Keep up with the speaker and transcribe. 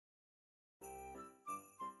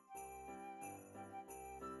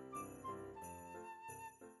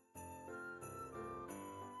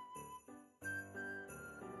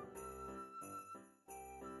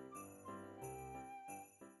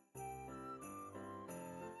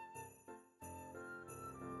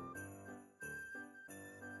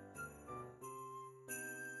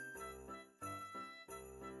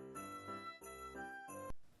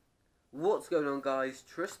What's going on, guys?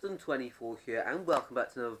 Tristan24 here, and welcome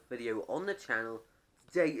back to another video on the channel.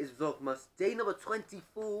 Today is Vlogmas day number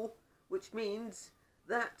 24, which means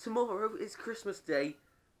that tomorrow is Christmas Day.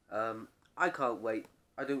 I can't wait.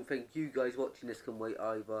 I don't think you guys watching this can wait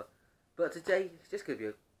either. But today, it's just going to be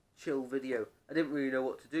a chill video. I didn't really know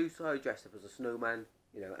what to do, so I dressed up as a snowman,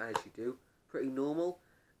 you know, as you do. Pretty normal.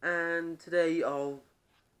 And today I'll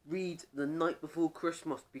read The Night Before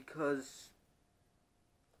Christmas because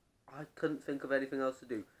I couldn't think of anything else to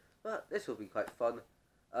do. But this will be quite fun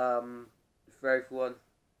for everyone.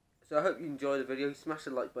 So I hope you enjoy the video. Smash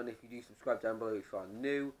the like button if you do, subscribe down below if you are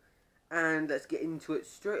new. And let's get into it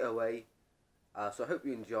straight away. So I hope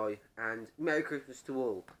you enjoy, and Merry Christmas to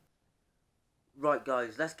all. Right,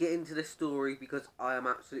 guys, let's get into this story because I am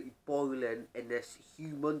absolutely boiling in this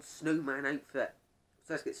human snowman outfit.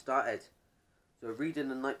 So let's get started. So reading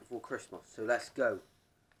The Night Before Christmas, so let's go.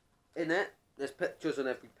 In it, there's pictures on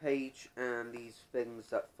every page and these things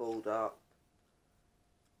that fold up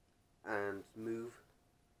and move.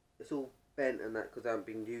 It's all bent and that because they haven't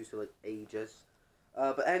been used for like ages.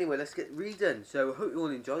 But anyway, let's get reading. So I hope you all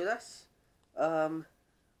enjoy this.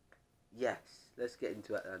 Yes, let's get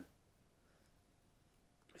into it then.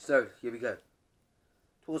 So, here we go.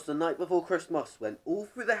 'Twas the night before Christmas, when all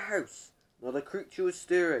through the house not a creature was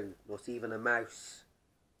stirring, not even a mouse.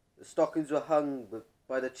 The stockings were hung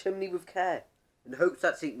by the chimney with care, in hopes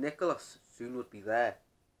that St. Nicholas soon would be there.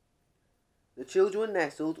 The children were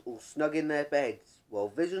nestled all snug in their beds, while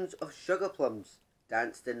visions of sugar plums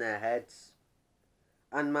danced in their heads.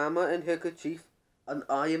 And Mamma in her kerchief, and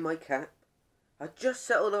I in my cap, had just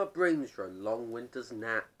settled our brains for a long winter's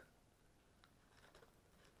nap.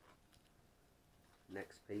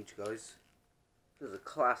 Next page, guys. This is a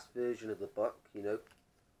class version of the book, you know,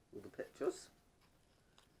 with the pictures.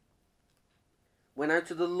 When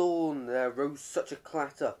out of the lawn there rose such a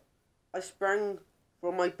clatter, I sprang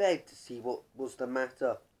from my bed to see what was the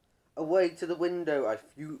matter. Away to the window I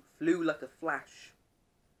flew like a flash,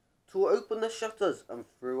 tore open the shutters and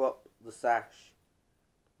threw up the sash.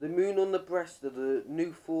 The moon on the breast of the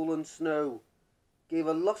new fallen snow gave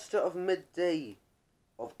a lustre of midday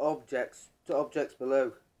of objects to objects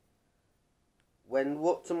below, when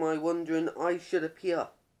what to my wondering eyes should appear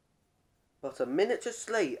but a miniature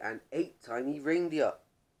sleigh and 8 tiny reindeer,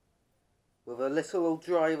 with a little old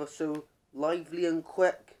driver so lively and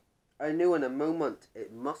quick, I knew in a moment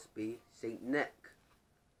it must be Saint Nick.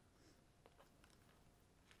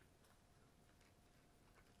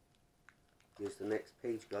 Here's the next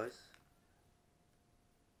page, guys.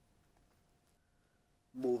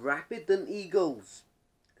 More rapid than eagles,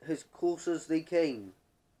 his coursers they came,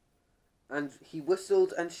 and he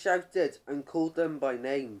whistled and shouted and called them by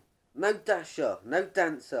name. Now Dasher, now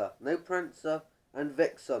Dancer, now Prancer and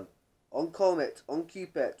Vixen, on Comet, on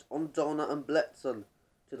Cupid, on Donner and Blitzen,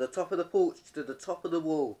 to the top of the porch, to the top of the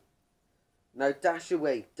wall. Now dash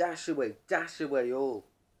away, dash away, dash away all,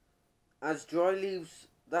 as dry leaves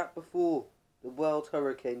that before the wild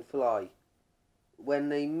hurricane fly, when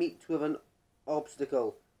they meet with an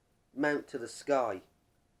obstacle, mount to the sky.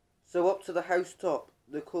 So up to the housetop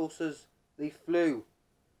the coursers they flew,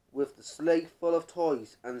 with the sleigh full of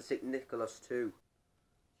toys and St. Nicholas too.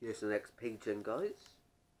 Here's the next page then, guys,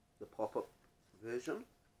 the pop-up version.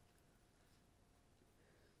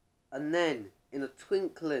 And then, in a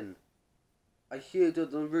twinkling, I heard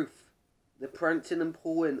on the roof the prancing and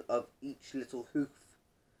pawing of each little hoof.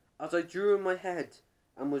 As I drew in my head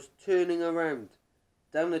and was turning around,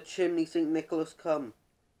 down the chimney St. Nicholas come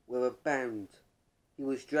with a bound. He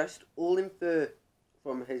was dressed all in fur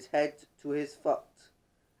from his head to his foot,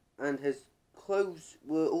 and his clothes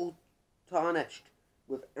were all tarnished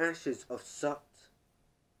with ashes of soot.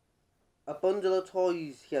 A bundle of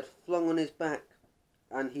toys he had flung on his back,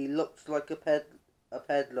 and he looked like a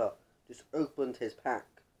peddler just opened his pack.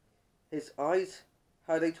 His eyes,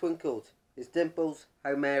 how they twinkled, his dimples,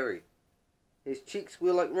 how merry. His cheeks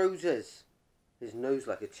were like roses, his nose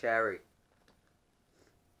like a cherry.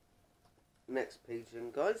 Next page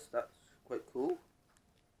then, guys, that's quite cool.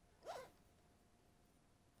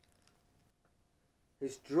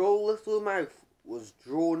 His droll little mouth was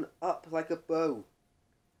drawn up like a bow,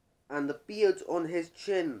 and the beard on his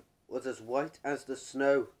chin was as white as the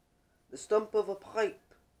snow. The stump of a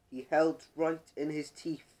pipe he held right in his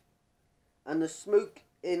teeth, and the smoke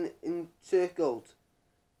encircled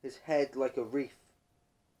his head like a wreath.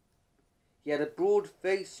 He had a broad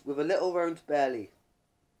face with a little round belly,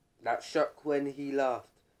 that shook when he laughed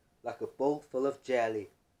like a bowl full of jelly.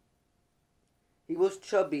 He was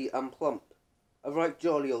chubby and plump, a right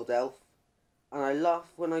jolly old elf, and I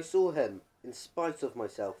laughed when I saw him, in spite of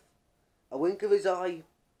myself. A wink of his eye,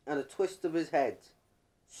 and a twist of his head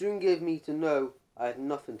soon gave me to know I had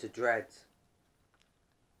nothing to dread.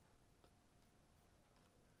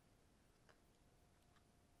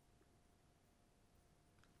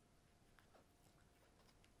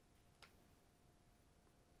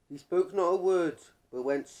 He spoke not a word, but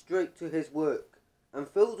went straight to his work, and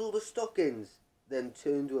filled all the stockings, then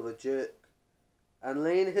turned with a jerk, and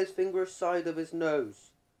laying his finger aside of his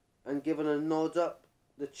nose, and giving a nod up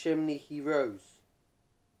the chimney he rose.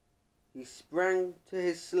 He sprang to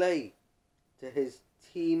his sleigh, to his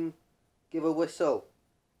team give a whistle,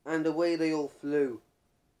 and away they all flew,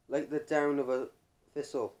 like the down of a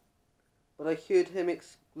thistle. But I heard him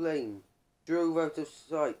exclaim, drove out of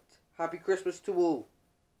sight, Happy Christmas to all,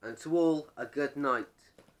 and to all a good night.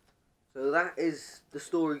 So that is the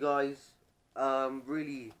story, guys.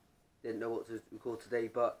 Really didn't know what to record today,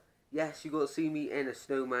 but yes, you got to see me in a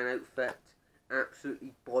snowman outfit,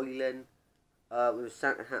 absolutely boiling, with a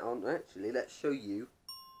Santa hat on. Actually, let's show you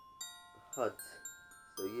the HUD.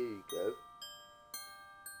 So here you go.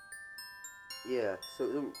 Yeah, so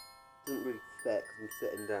it doesn't really fit because I'm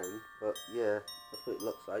sitting down, but yeah, that's what it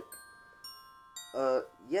looks like.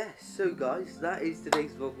 Yeah, so guys, that is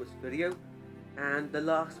today's Vlogmas video, and the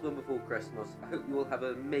last one before Christmas. I hope you all have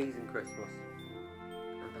an amazing Christmas.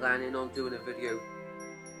 I'm planning on doing a video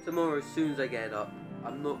tomorrow as soon as I get up.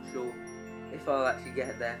 I'm not sure if I'll actually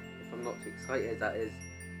get there, if I'm not too excited, that is.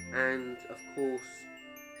 And of course,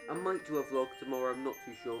 I might do a vlog tomorrow, I'm not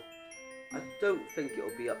too sure. I don't think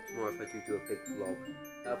it'll be up tomorrow if I do a big vlog.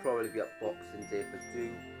 That'll probably be up Boxing Day if I do.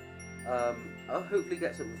 I'll hopefully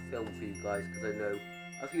get something filmed for you guys, because I know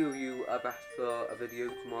a few of you have asked for a video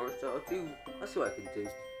tomorrow, so I'll see what I can do.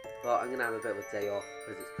 But I'm going to have a bit of a day off,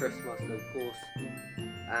 because it's Christmas, of course,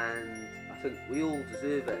 and I think we all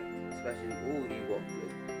deserve it, especially all of you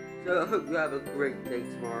watching. So I hope you have a great day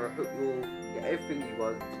tomorrow. I hope you all get everything you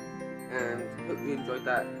want, and hope you enjoyed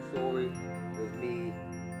that story with me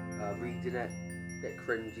reading it. A bit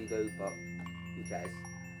cringy though, but who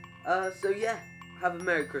cares? So yeah, have a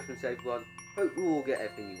Merry Christmas everyone. Hope you all get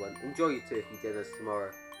everything you want. Enjoy your turkey dinners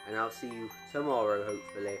tomorrow, and I'll see you tomorrow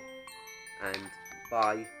hopefully. And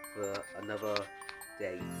bye for another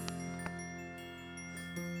day.